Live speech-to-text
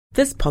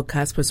This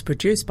podcast was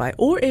produced by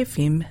OAR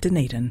FM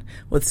Dunedin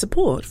with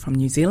support from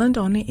New Zealand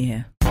On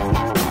Air.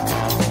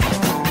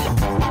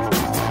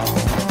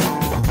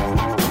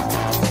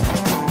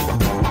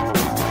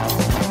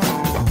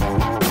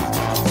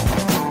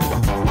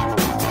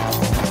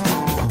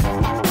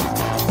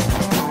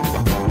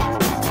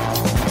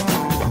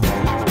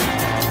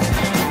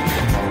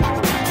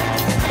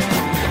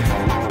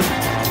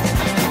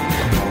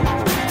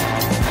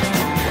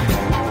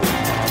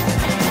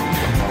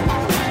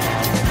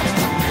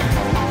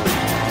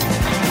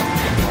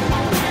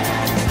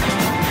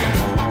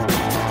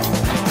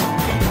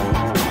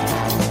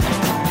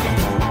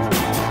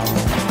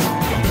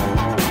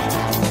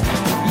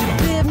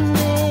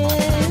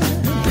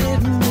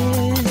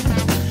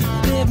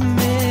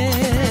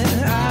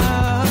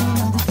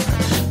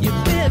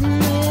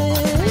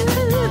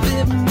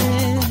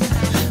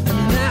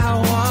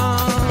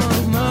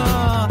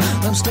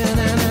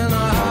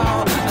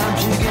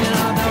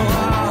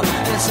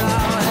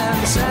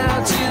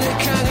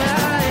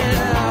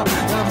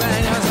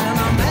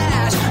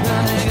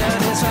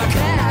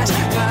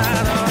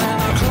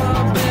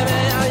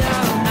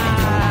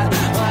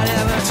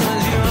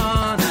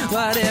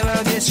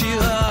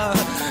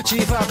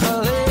 Chief of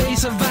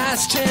police, a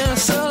vice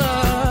chancellor,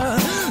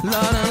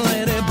 Lord and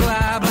Lady,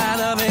 blah blah,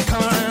 the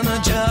vicar and the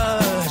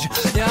judge.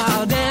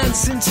 Y'all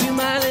dancing to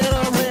my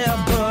little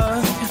red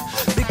book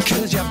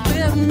because you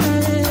bit me,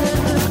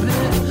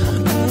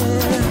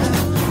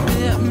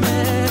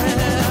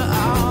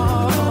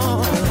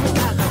 oh,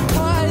 got the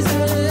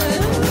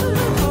poison,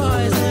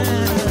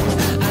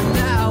 and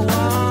now I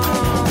want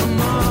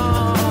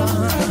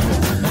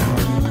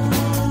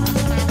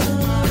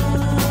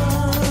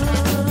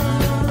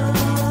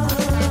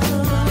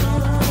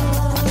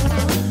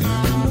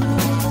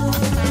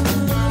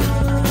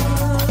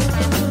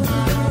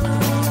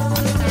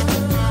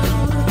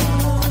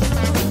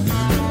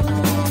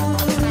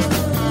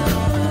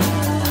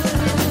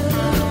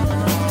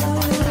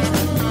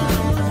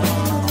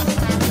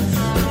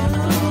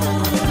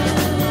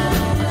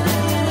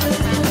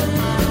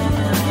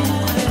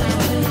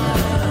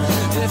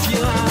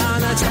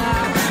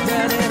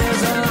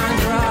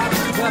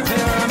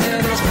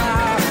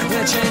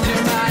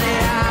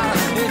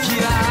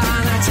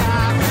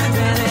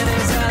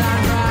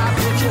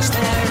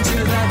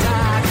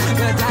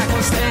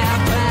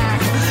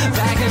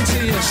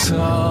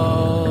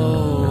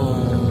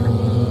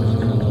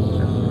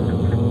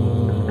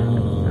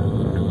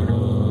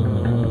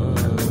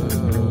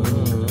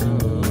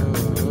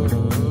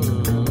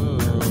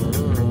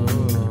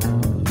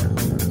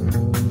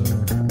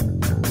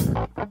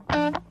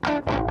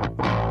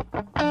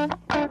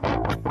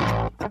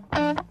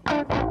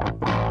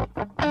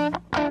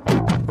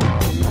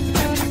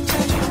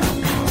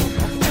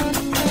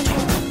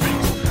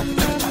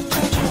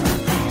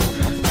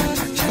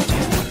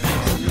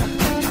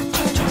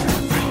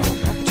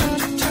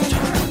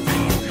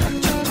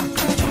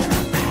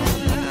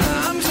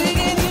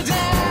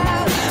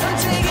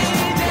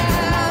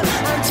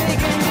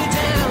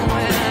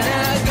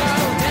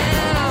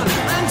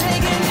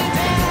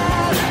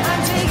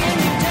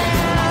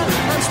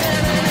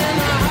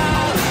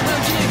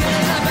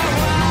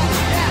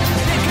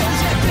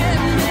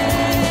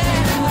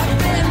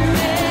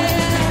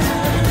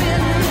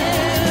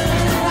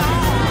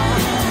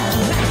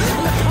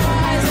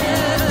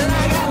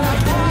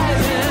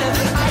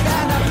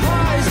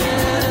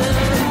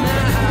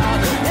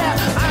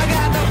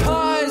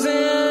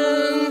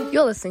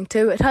listening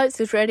to It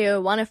Hurts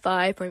Radio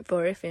 105.4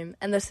 FM,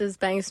 and this is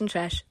Bangers and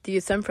Trash, the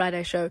Youth Sun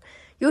Friday show.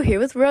 You're here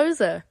with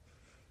Rosa.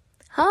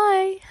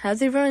 Hi,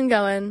 how's everyone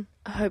going?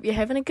 I hope you're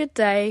having a good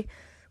day,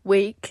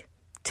 week,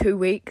 2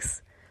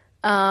 weeks.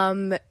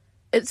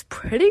 It's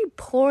pretty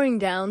pouring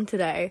down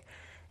today,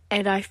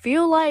 and I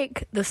feel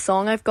like the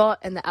song I've got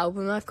and the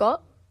album I've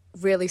got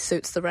really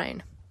suits the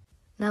rain.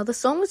 Now, the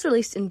song was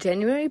released in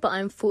January, but I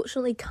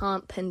unfortunately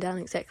can't pin down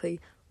exactly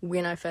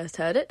when I first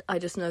heard it. I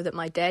just know that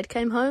my dad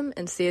came home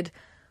and said,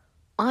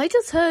 I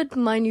just heard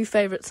my new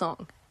favourite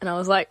song. And I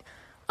was like,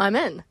 I'm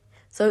in.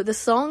 So the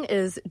song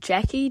is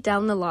Jackie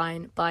Down the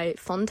Line by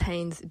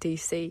Fontaines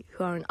DC,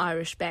 who are an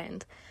Irish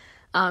band.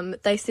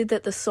 They said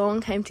that the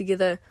song came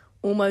together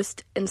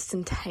almost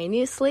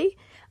instantaneously.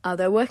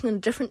 They were working on a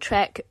different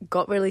track,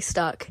 got really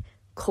stuck,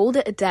 called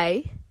it a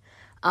day,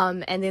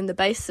 and then the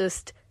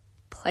bassist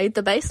played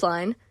the bass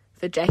line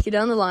for Jackie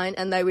Down the Line,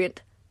 and they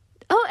went,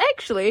 oh,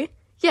 actually,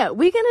 yeah,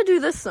 we're going to do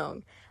this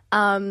song.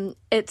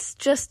 It's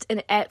just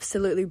an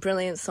absolutely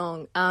brilliant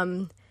song.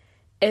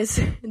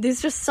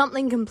 There's just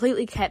something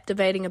completely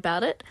captivating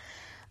about it.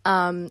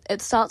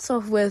 It starts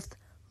off with,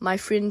 my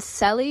friend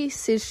Sally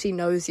says she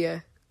knows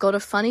you, got a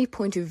funny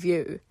point of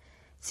view,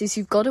 says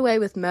you've got away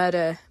with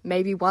murder,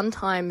 maybe one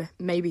time,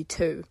 maybe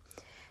two.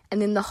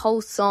 And then the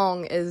whole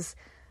song is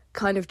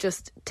kind of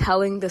just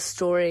telling the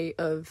story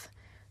of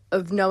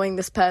knowing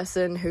this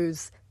person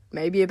who's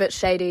maybe a bit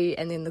shady,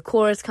 and then the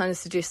chorus kind of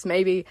suggests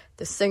maybe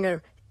the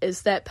singer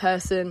is that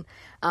person.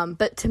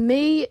 But to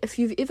me, if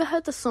you've ever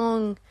heard the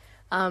song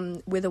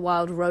Where the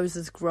Wild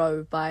Roses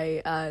Grow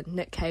by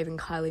Nick Cave and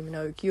Kylie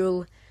Minogue,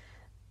 you'll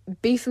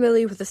be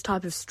familiar with this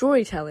type of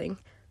storytelling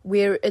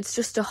where it's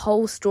just a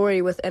whole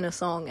story within a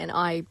song, and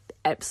I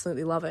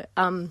absolutely love it.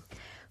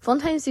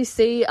 Fontaines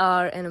DC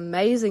are an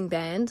amazing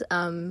band.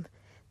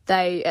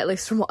 They, at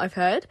least from what I've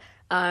heard,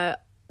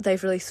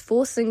 they've released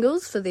 4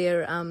 singles for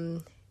their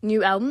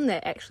new album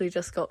that actually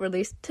just got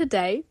released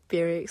today,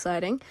 very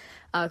exciting,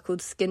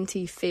 called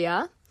Skinty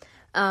Fear.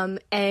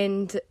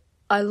 And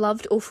I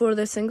loved all 4 of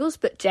their singles,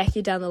 but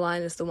Jackie Down the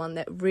Line is the one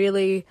that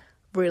really,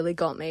 really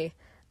got me.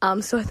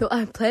 So I thought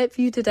I'd play it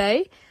for you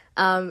today.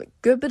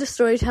 Good bit of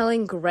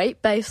storytelling,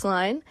 great bass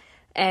line,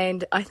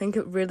 and I think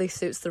it really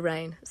suits the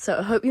rain. So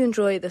I hope you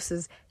enjoy. This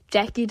is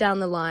Jackie Down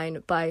the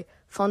Line by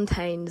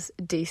Fontaines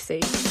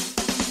DC.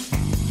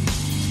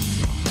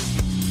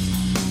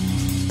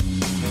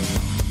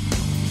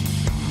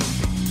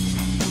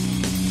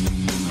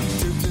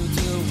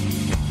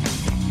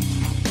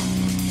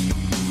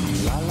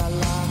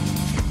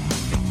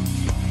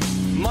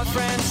 My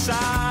friend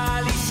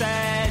Sally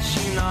says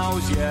she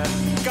knows you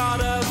got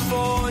a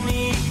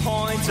funny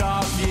point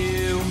of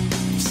view.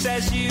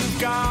 Says you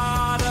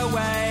got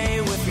away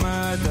with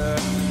murder,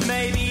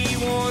 maybe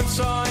one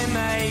time,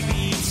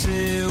 maybe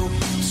 2.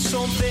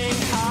 Something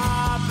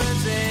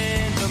happens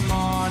in the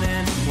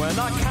morning when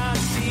I can't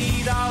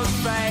see those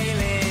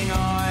failing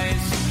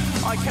eyes.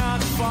 I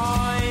can't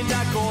find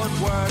a good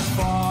word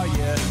for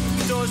you.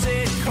 Does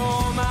it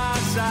come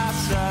as a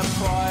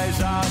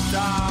surprise? I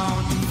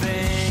don't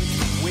think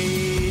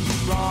we'd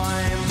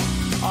rhyme.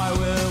 I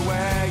will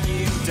wear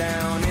you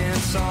down in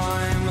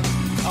time.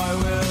 I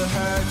will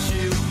hurt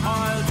you,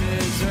 I'll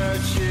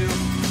desert you.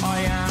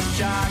 I am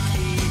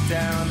Jackie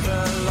down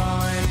the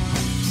line.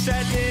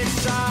 Said this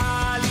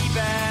Sally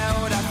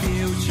about a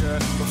future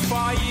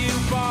before you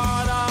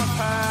bought off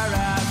her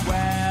as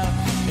well.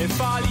 If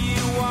all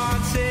you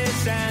want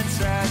is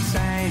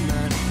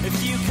entertainment,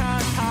 if you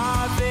can't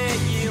have it,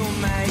 you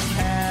make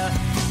hell.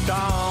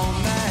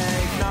 Don't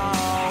make no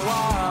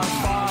one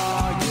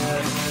for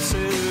you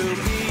to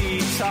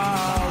be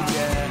told,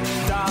 yeah.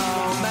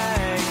 Don't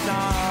make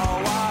no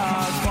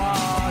one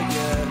for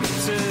you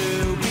to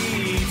be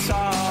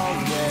told,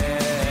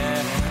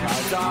 yeah. I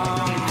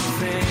don't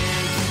think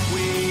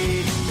we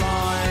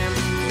rhyme.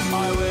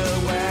 I will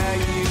wear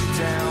you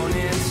down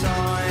in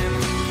time.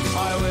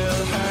 I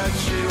will hurt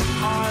you,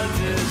 I'll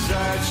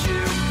desert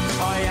you.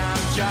 I am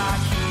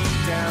Jackie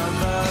down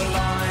the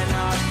line.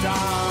 I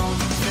don't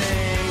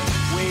think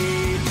we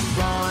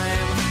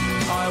rhyme.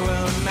 I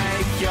will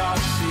make your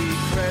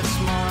secrets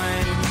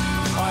mine.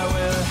 I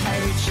will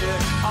hate you,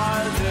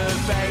 I'll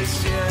debase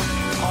you.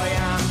 I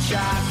am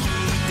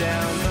Jackie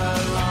down the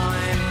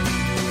line.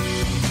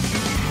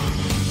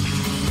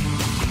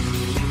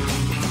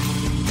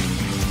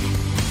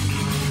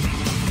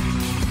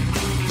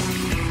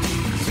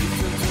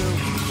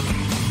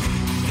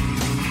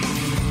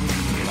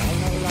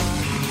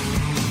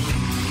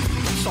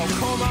 So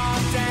come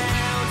on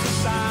down to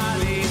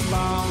Sally's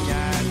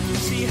Boneyard.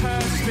 See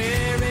her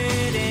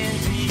spirit in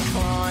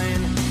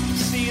decline.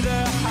 See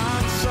the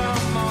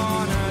handsome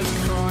mourners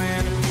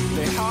crying.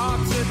 They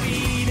hearts are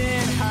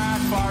beating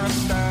hard for a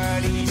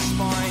sturdy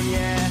spine,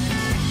 yeah.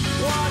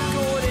 What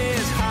good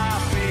is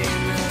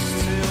happiness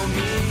to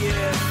me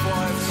if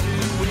I'm to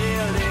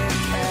wield it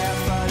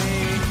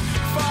carefully?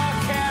 For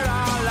care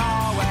I'll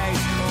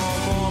always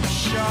come up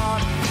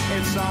short.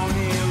 It's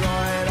only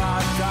right I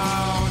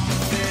don't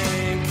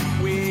think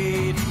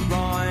we'd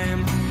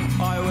rhyme.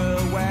 I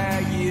will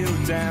wear you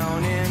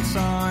down in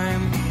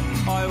time.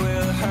 I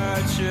will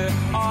hurt you,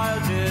 I'll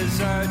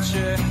desert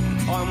you.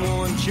 I'm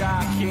one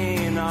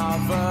jacking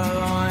of a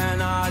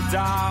line. I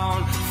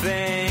don't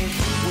think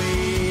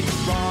we'd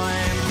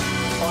rhyme.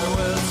 I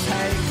will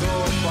take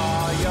up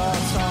all your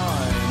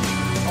time.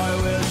 I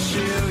will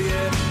chew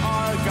you,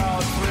 I'll go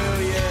through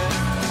you.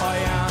 I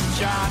am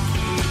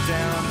Jackie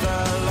down the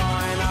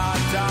line. I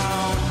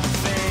don't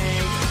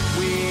think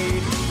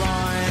we'd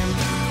rhyme.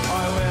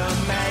 I will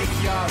make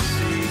your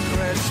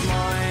secrets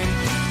mine.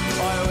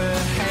 I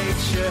will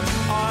hate you,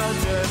 I'll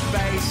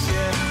debase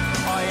you.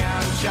 I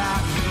am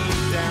Jackie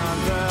down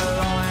the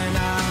line, and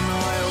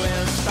I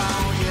will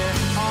stone you,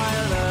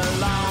 I'll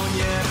alone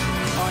you.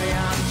 I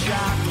am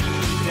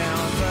Jackie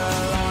down the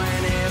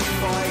line. If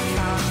I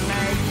can't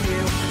make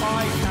you,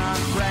 I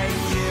can't break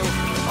you.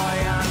 I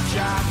am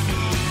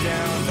Jackie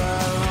down the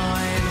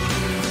line.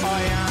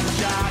 I am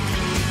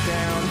Jackie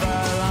down the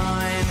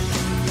line.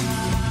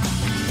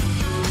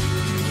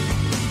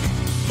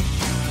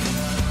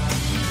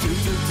 Do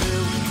do do.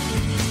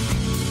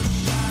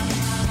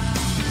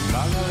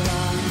 La la la.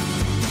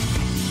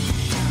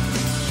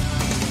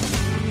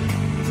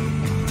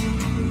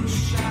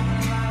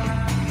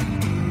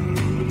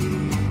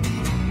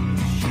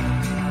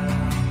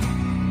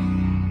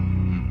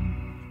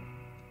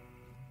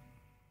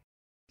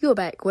 You're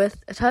back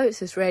with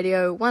Atosis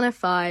Radio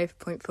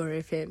 105.4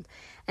 FM,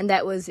 and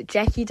that was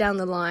Jackie Down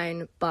the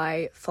Line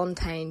by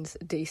Fontaines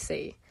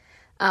DC.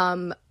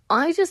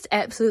 I just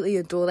absolutely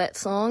adore that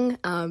song.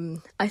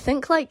 I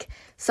think, like,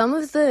 some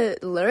of the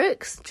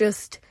lyrics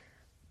just,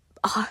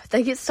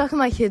 they get stuck in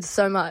my head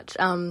so much.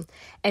 And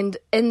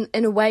in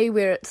a way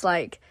where it's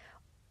like,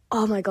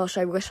 oh my gosh,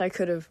 I wish I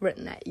could have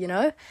written that, you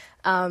know?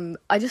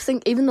 I just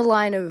think even the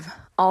line of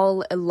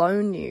I'll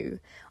alone you,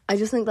 I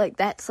just think, like,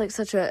 that's, like,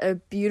 such a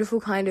beautiful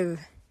kind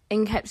of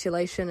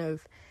encapsulation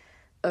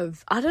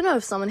of I don't know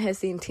if someone has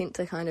the intent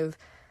to kind of,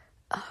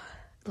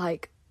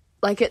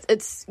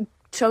 it's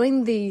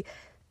showing the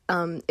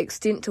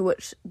extent to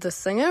which the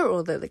singer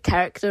or the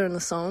character in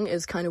the song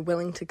is kind of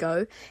willing to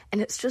go,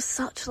 and it's just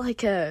such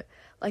a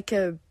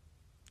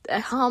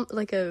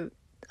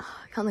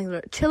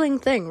chilling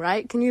thing,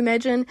 right? Can you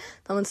imagine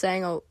someone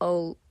saying,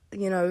 I'll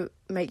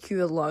make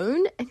you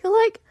alone, and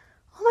you're like,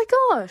 oh my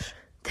gosh,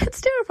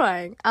 that's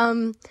terrifying.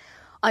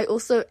 I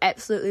also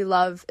absolutely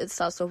love, it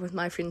starts off with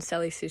my friend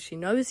Sally says she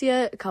knows you.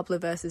 A couple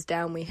of verses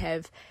down we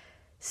have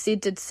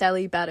said did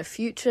Sally about a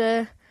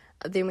future.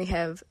 Then we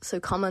have so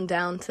come on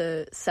down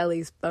to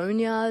Sally's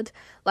boneyard.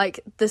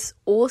 Like, this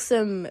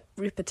awesome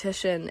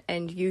repetition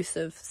and use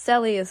of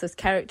Sally as this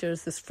character,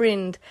 as this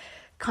friend,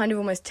 kind of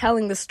almost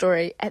telling the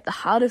story at the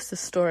heart of the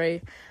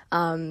story.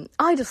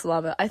 I just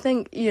love it. I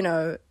think,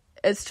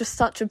 it's just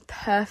such a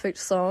perfect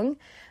song,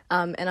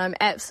 and I'm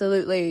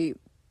absolutely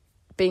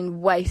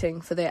been waiting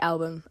for their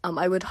album.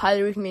 I would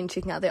highly recommend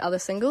checking out their other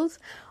singles.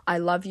 I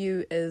Love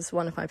You is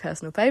one of my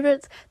personal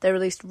favourites. They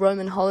released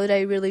Roman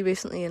Holiday really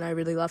recently, and I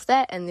really love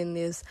that. And then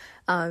there's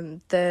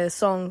the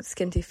song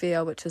Skinty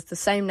Fia, which is the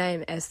same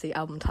name as the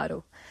album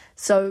title.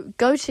 So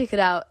go check it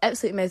out.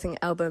 Absolutely amazing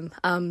album.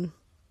 And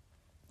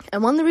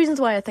one of the reasons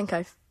why I think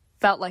I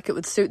felt like it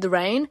would suit the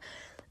rain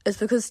is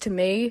because, to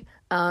me,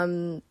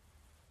 the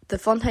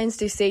Fontaines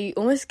DC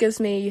almost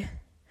gives me,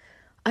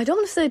 I don't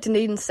want to say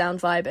Dunedin sound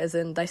vibe as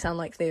in they sound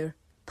like they're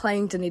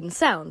playing Dunedin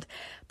sound,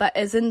 but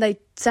as in they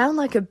sound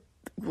like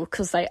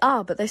because they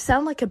are, but they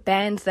sound like a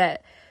band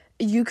that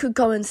you could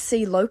go and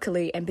see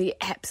locally and be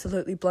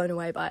absolutely blown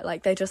away by it.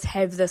 Like, they just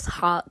have this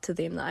heart to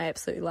them that I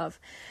absolutely love.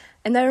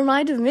 And they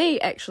reminded me,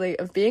 actually,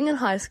 of being in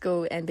high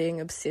school and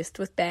being obsessed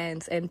with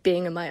bands and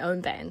being in my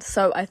own band.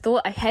 So I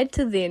thought I had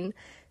to then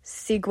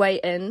segue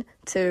in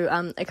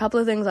to a couple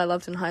of things I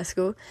loved in high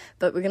school,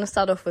 but we're going to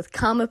start off with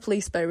Karma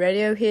Police by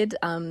Radiohead.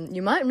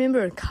 You might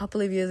remember a couple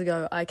of years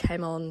ago I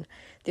came on,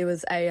 there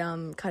was a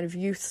kind of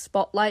youth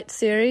spotlight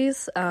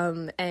series,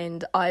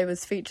 and I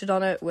was featured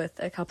on it with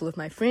a couple of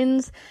my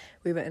friends.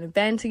 We were in a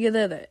band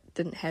together that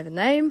didn't have a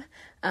name,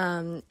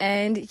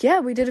 and yeah,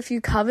 we did a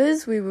few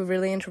covers. We were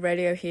really into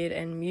Radiohead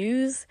and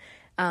Muse,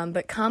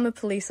 but Karma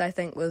Police, I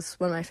think, was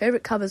one of my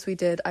favourite covers we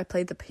did. I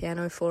played the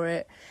piano for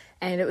it,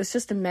 and it was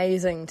just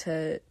amazing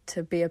to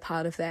be a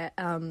part of that,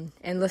 and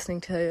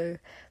listening to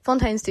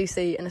Fontaines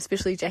DC and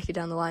especially Jackie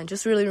Down the Line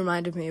just really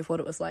reminded me of what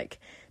it was like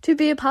to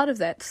be a part of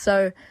that.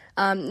 So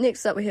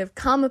next up we have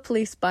Karma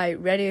Police by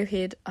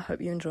Radiohead. I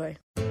hope you enjoy.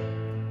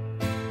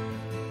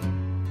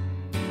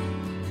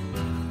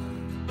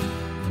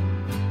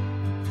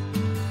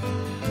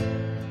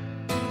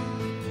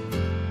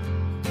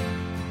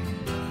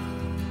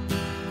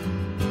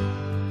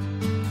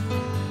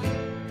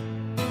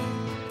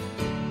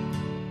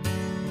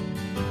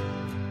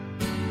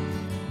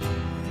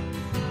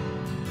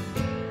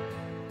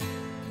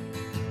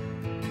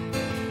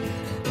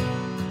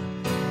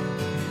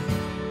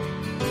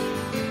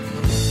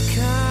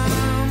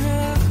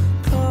 Karma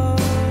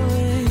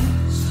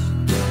police.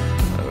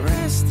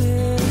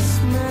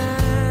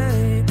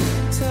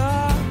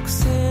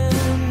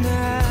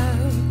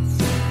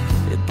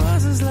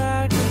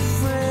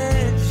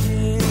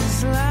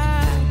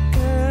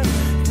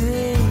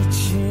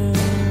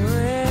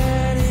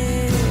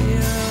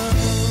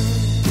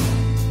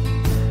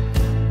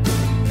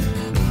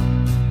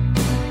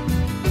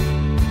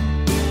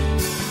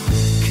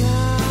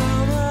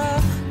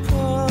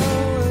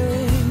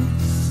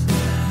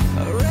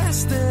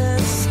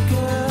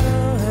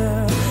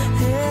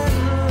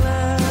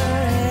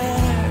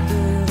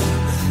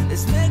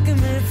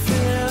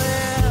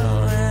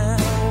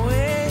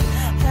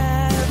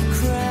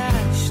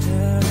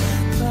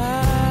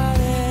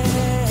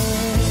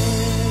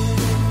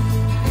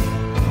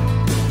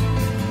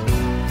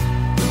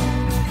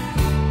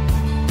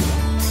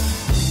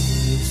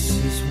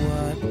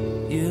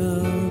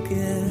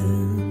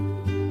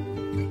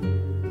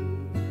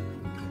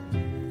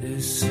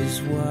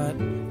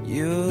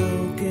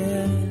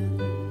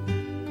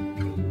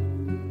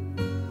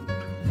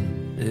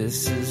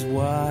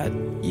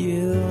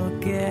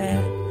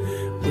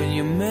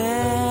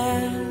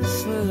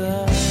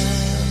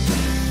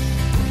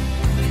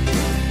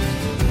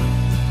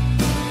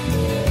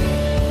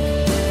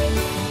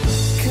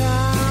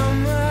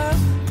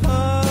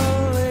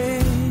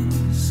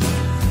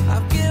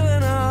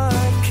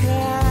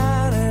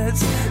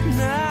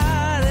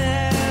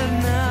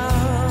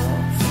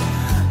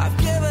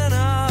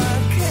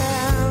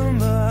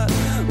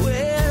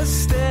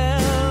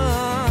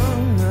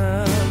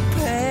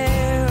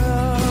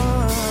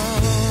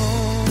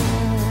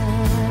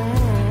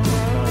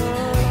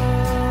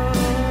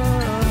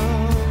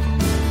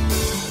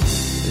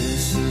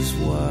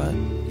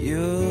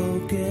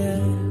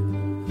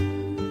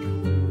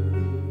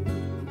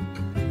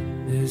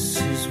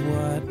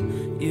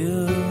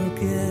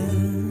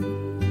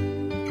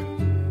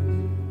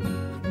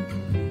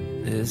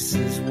 This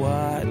is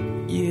what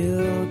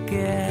you'll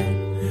get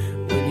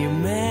when you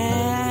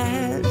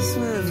mess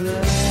with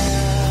love.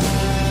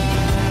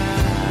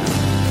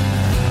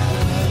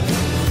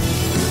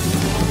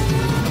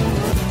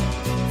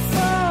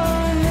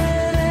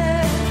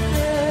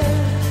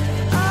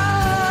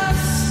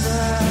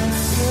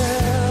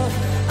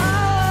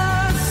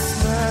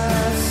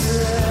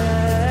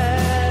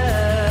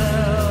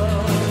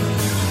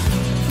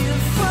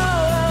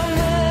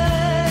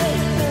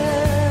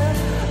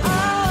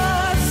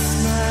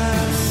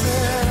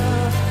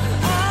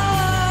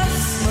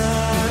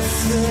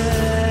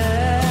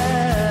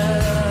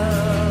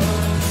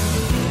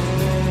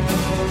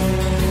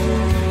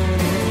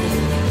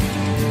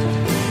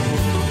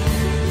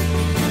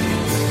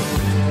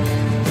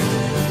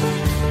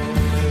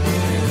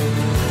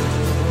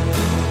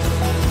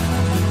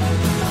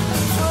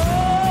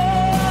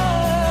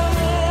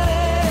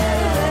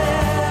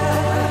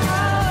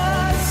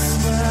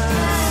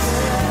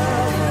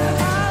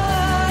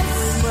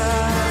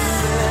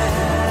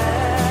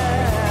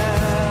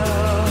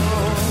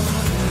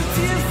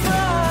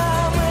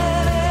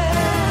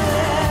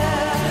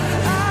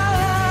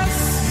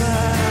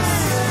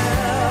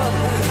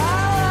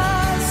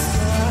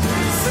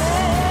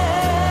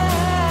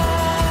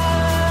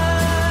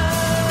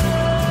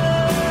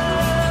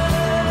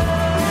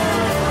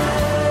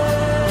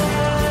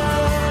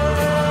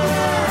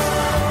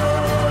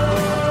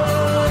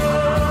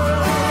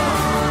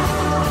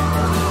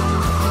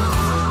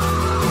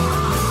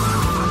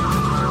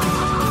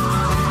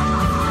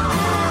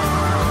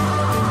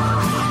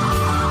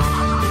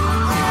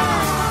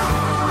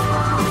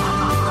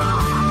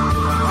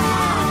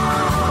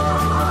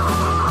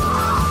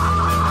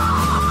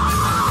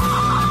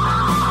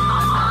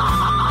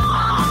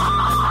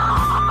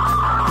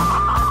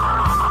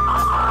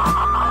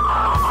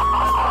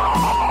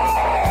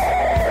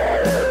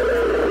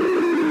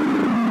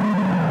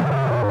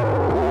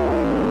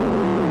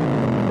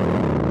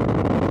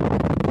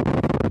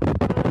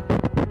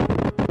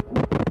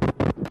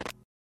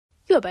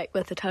 You're back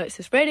with the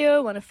Toasters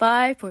Radio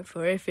 105.4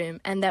 FM,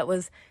 and that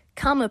was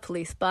Karma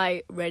Police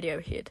by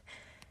Radiohead.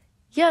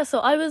 Yeah, so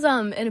I was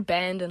in a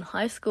band in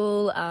high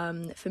school.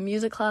 For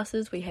music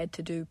classes, we had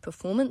to do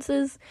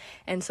performances,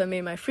 and so me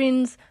and my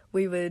friends,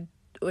 we would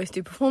always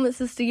do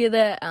performances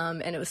together,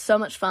 and it was so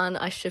much fun.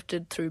 I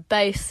shifted through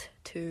bass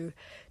to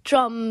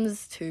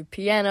drums to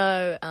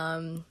piano.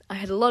 I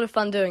had a lot of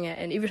fun doing it,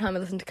 and every time I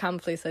listen to Karma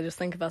Police, I just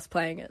think of us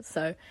playing it,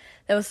 so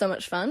that was so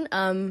much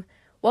fun.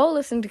 While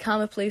listening to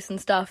Karma Police and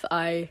stuff,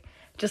 I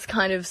just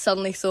kind of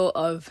suddenly thought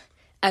of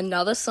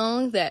another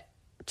song that,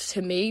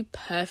 to me,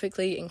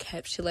 perfectly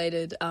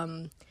encapsulated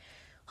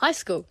high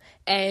school.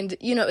 And,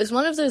 you know, it was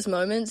one of those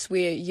moments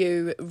where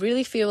you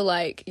really feel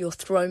like you're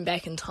thrown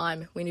back in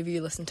time whenever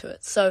you listen to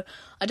it. So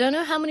I don't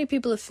know how many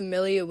people are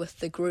familiar with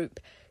the group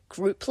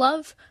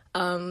Grouplove.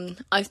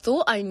 I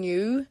thought I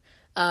knew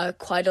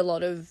quite a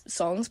lot of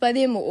songs by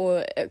them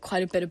or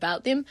quite a bit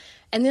about them,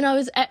 and then I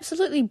was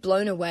absolutely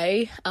blown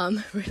away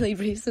really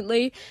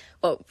recently,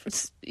 well,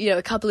 you know,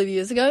 a couple of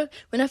years ago,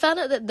 when I found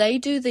out that they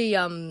do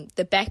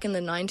the back in the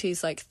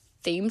 90s like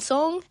theme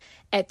song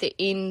at the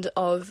end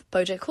of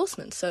BoJack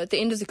Horseman. So at the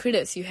end of the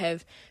credits you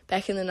have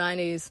back in the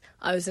 90s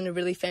I was in a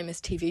really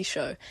famous TV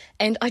show,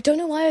 and I don't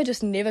know why I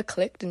just never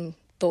clicked and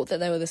thought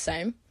that they were the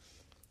same.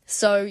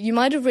 So you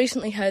might have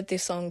recently heard their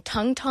song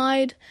Tongue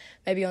Tied,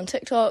 maybe on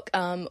TikTok,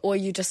 or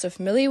you just are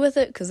familiar with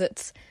it because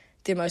it's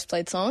their most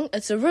played song.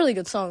 It's a really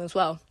good song as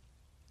well.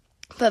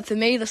 But for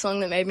me, the song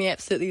that made me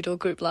absolutely adore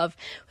Grouplove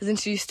was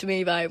introduced to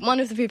me by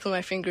one of the people in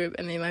my friend group,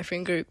 and me and my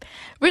friend group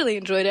really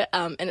enjoyed it,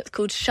 and it's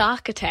called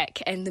Shark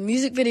Attack, and the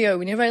music video,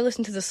 whenever I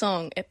listen to the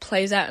song, it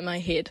plays out in my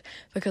head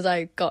because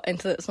I got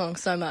into that song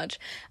so much.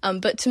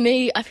 But to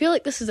me, I feel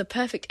like this is a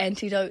perfect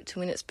antidote to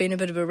when it's been a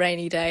bit of a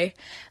rainy day.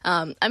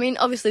 I mean,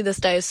 obviously this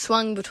day is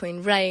swung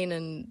between rain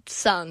and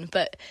sun,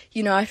 but,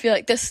 you know, I feel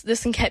like this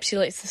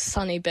encapsulates the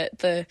sunny bit,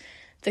 the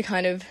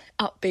kind of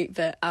upbeat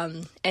bit,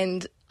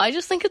 and I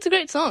just think it's a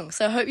great song,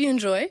 so I hope you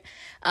enjoy.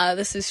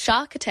 This is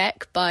Shark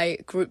Attack by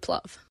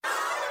Grouplove.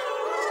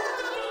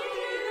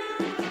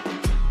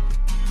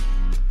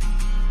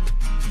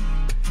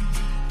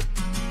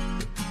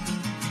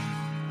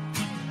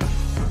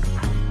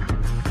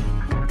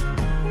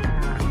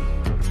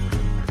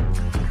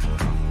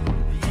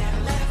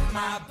 Yeah, left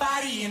my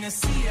body in a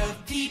sea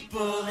of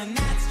people, and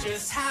that's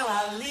just how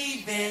I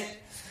leave it.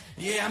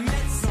 Yeah, I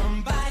met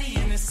somebody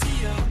in a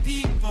sea of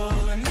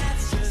people, and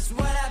that's just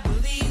what I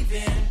believe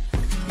in.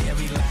 Yeah,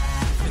 we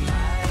laughed and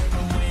like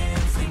a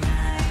Wednesday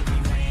night. We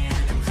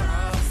ran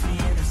across the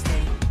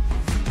interstate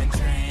and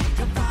drank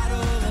a bottle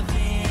of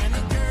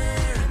vinegar,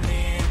 and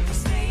then we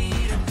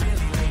stayed up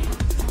really late.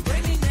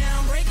 Break it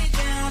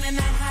down in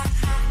that hot,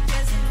 hot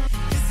desert.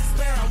 This is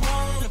where I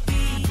wanna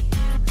be.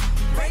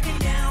 Break it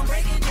down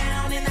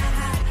in that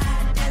hot,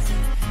 hot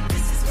desert.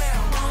 This is where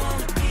I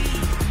wanna be.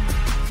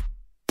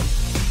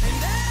 And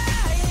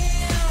I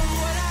am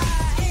what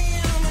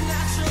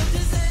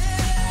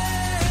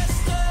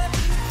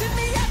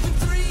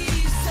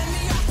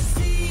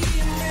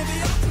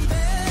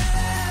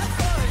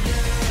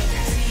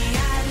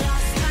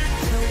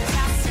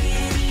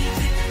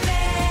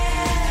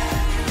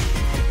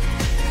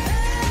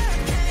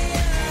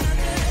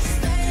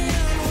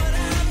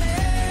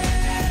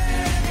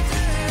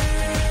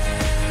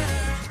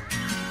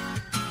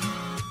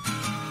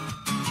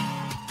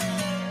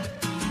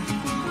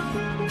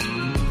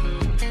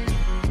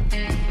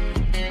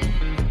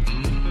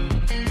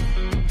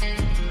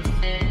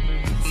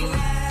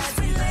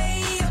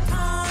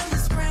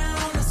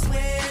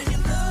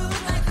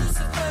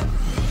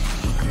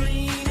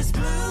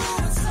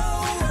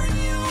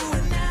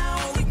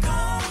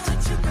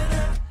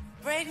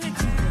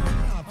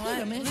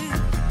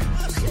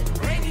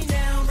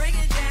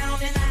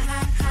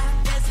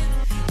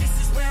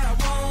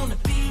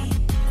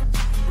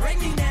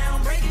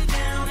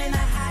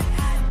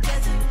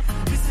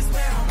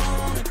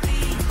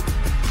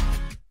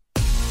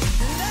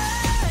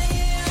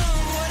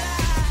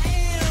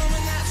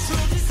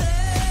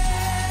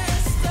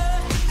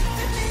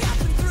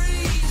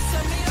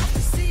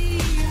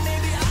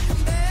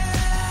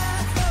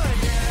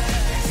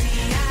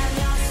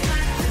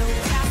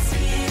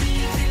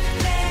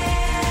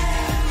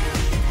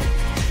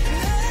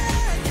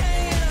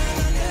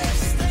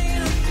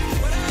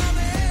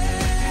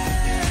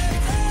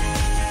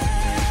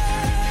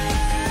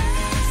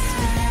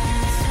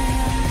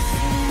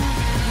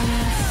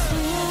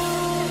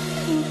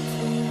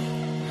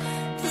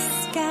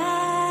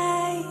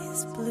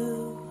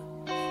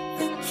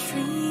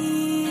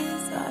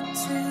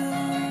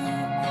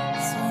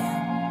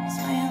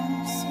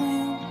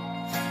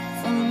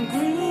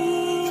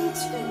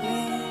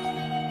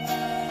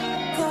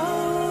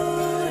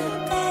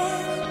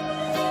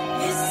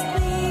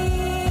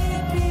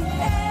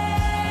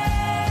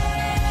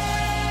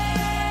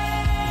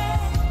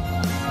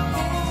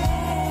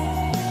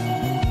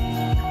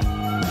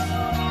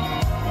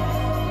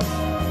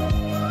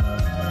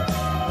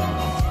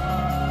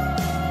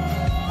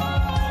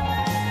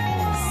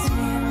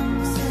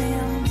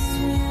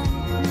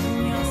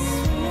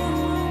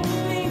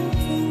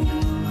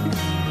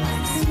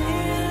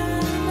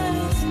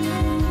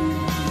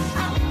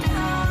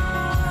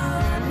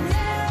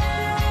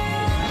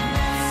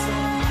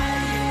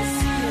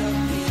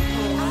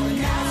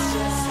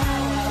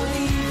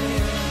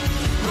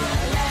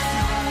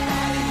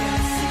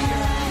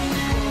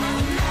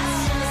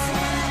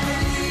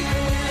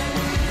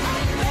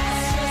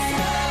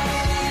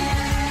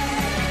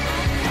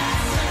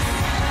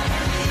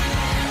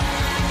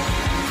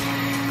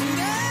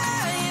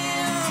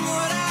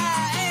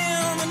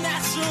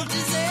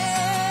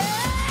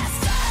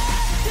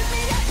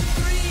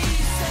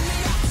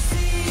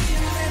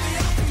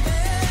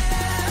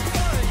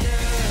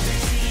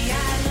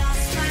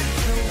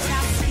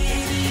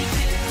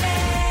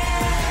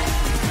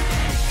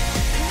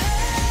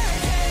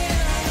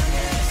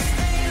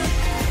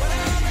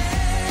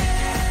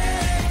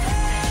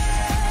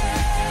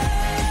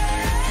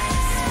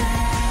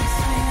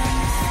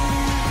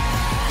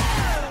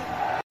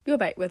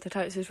back with the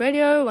Toasters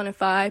Radio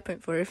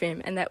 105.4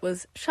 FM, and that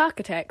was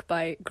Shark Attack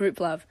by Group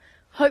Love.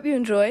 Hope you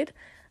enjoyed.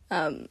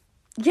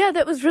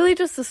 That was really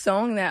just a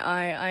song that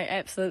I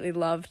absolutely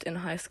loved in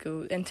high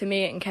school, and to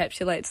me it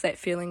encapsulates that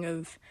feeling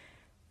of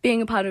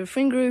being a part of a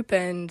friend group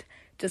and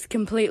just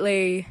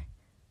completely,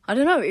 I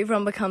don't know,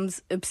 everyone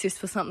becomes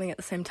obsessed with something at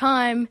the same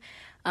time.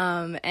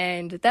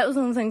 And that was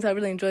one of the things I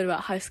really enjoyed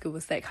about high school,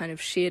 was that kind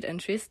of shared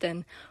interest,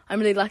 and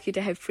I'm really lucky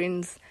to have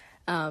friends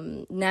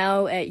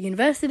now at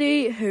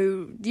university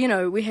who, you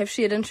know, we have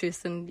shared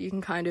interests and you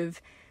can kind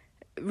of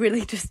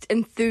really just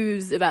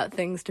enthuse about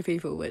things to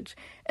people, which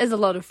is a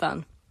lot of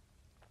fun.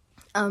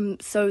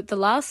 So the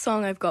last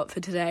song I've got for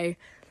today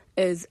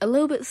is a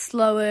little bit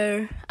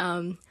slower.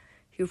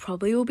 You'll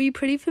probably all be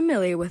pretty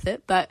familiar with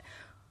it, but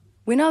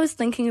when I was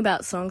thinking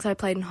about songs I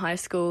played in high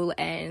school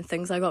and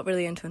things I got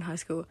really into in high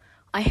school,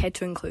 I had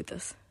to include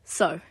this.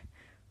 So,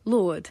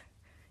 Lorde,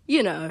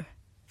 you know,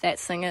 that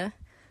singer,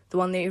 the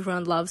one that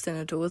everyone loves and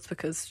adores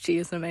because she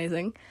is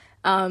amazing.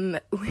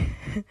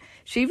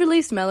 She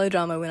released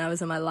Melodrama when I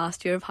was in my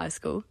last year of high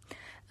school.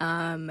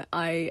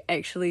 I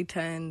actually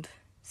turned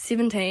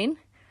 17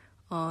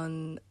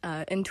 in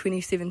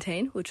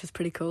 2017, which was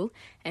pretty cool,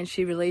 and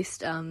she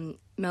released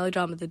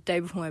Melodrama the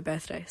day before my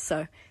birthday,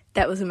 so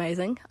that was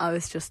amazing. I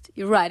was just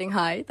riding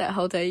high that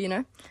whole day, you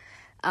know.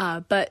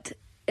 But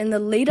in the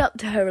lead up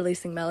to her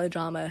releasing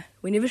Melodrama,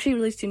 whenever she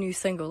released a new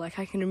single, like,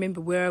 I can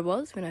remember where I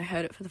was when I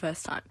heard it for the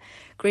first time.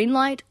 Green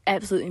Light,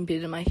 absolutely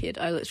embedded in my head.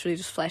 I literally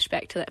just flash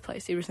back to that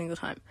place every single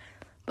time.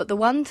 But the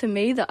one to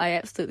me that I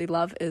absolutely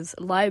love is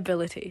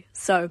Liability.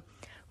 So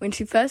when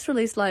she first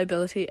released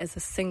Liability as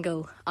a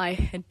single, I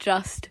had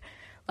just,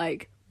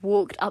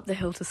 walked up the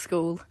hill to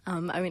school.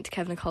 I went to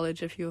Kavanagh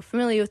College. If you're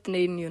familiar with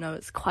Dunedin, you know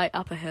it's quite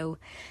up a hill.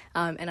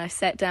 And I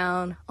sat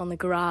down on the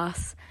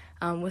grass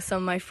with some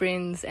of my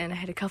friends, and I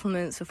had a couple of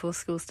minutes before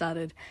school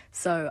started.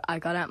 So I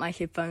got out my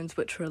headphones,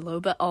 which were a little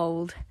bit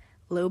old,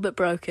 a little bit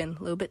broken,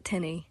 a little bit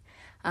tinny.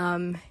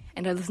 And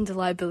I listened to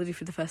Liability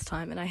for the first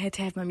time, and I had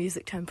to have my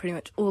music turned pretty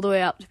much all the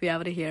way up to be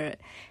able to hear it.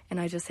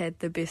 And I just had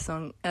the best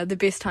time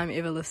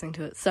ever listening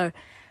to it. So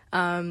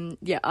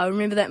I'll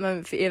remember that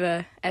moment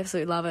forever.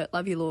 Absolutely love it.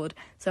 Love you, Lorde.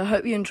 So I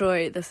hope you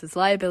enjoy. This is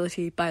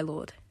Liability by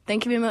Lorde.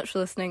 Thank you very much for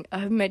listening. I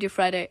hope you made your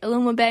Friday a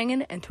little more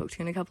banging, and talk to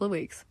you in a couple of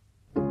weeks.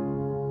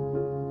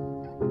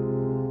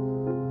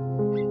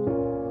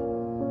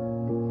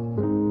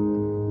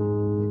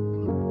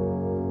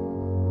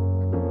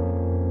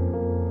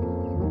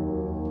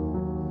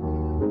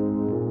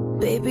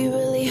 Baby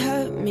really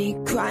hurt me,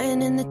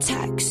 crying in the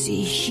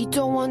taxi. He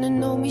don't wanna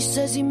know me,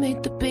 says he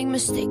made the big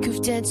mistake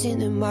of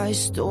dancing in my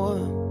store.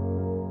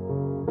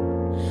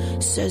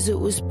 Says it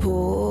was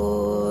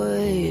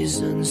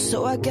poison,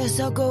 so I guess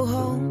I'll go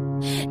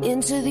home,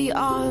 into the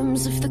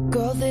arms of the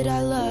girl that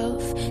I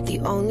love,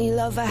 the only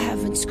love I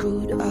haven't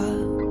screwed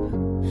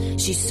up.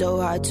 She's so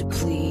hard to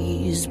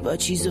please,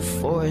 but she's a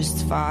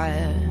forest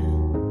fire.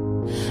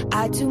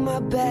 I do my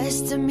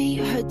best to meet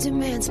her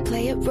demands,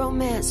 play at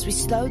romance, we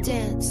slow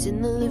dance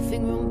in the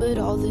living room, but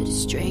all that a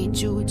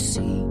stranger would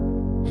see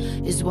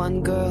is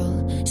one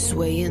girl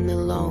swaying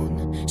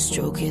alone,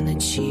 stroking a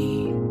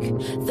cheek.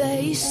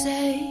 They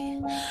say,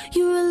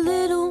 you're a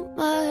little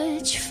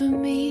much for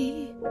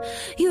me,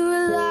 you're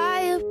a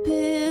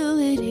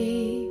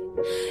liability,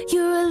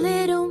 you're a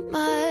little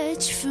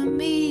much for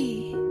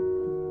me.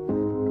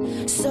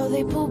 So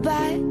they pull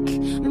back,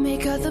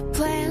 make other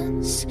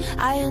plans.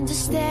 I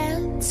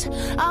understand,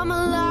 I'm a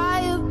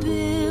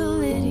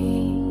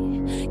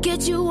liability.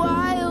 Get you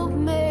wild,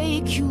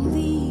 make you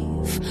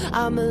leave.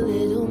 I'm a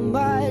little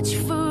much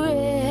for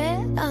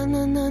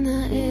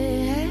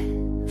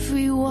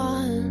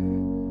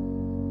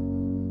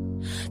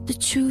everyone. The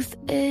truth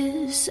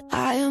is,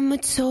 I am a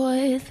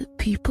toy that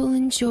people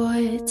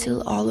enjoy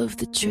till all of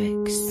the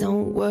tricks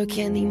don't work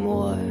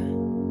anymore.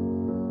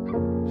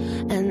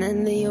 And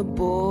then they are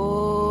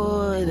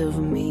bored of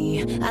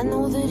me. I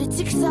know that it's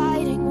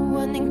exciting,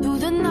 running through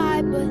the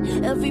night, but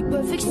every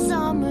perfect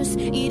summer's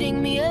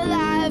eating me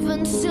alive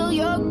until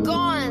you're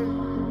gone.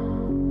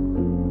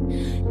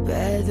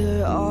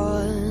 Better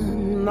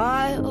on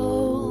my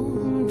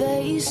own,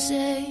 they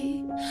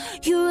say.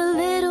 You're a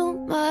little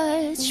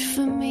much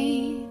for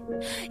me,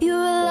 you're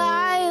a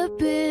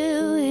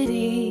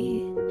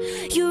liability,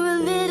 you're a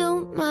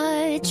little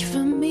much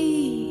for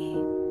me.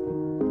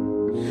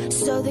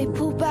 So they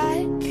pull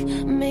back,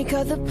 make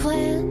other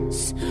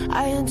plans.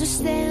 I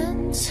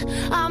understand,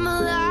 I'm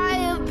a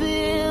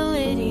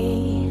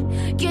liability.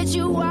 Get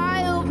you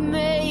wild,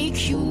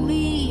 make you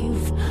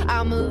leave.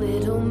 I'm a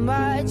little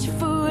much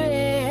for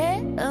everyone.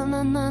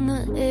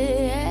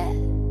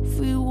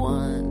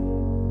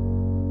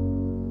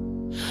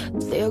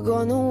 They're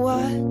gonna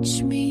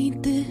watch me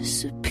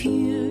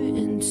disappear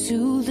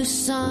into the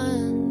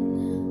sun.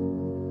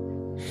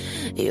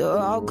 You're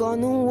all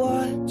gonna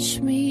watch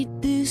me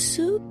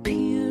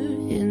disappear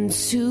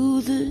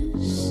into the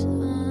sun.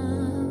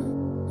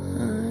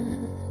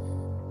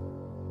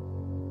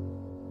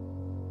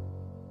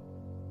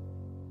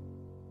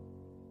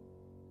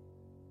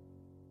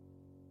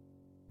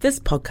 This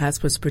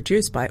podcast was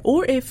produced by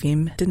OAR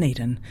FM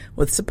Dunedin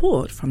with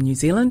support from New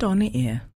Zealand On the Air.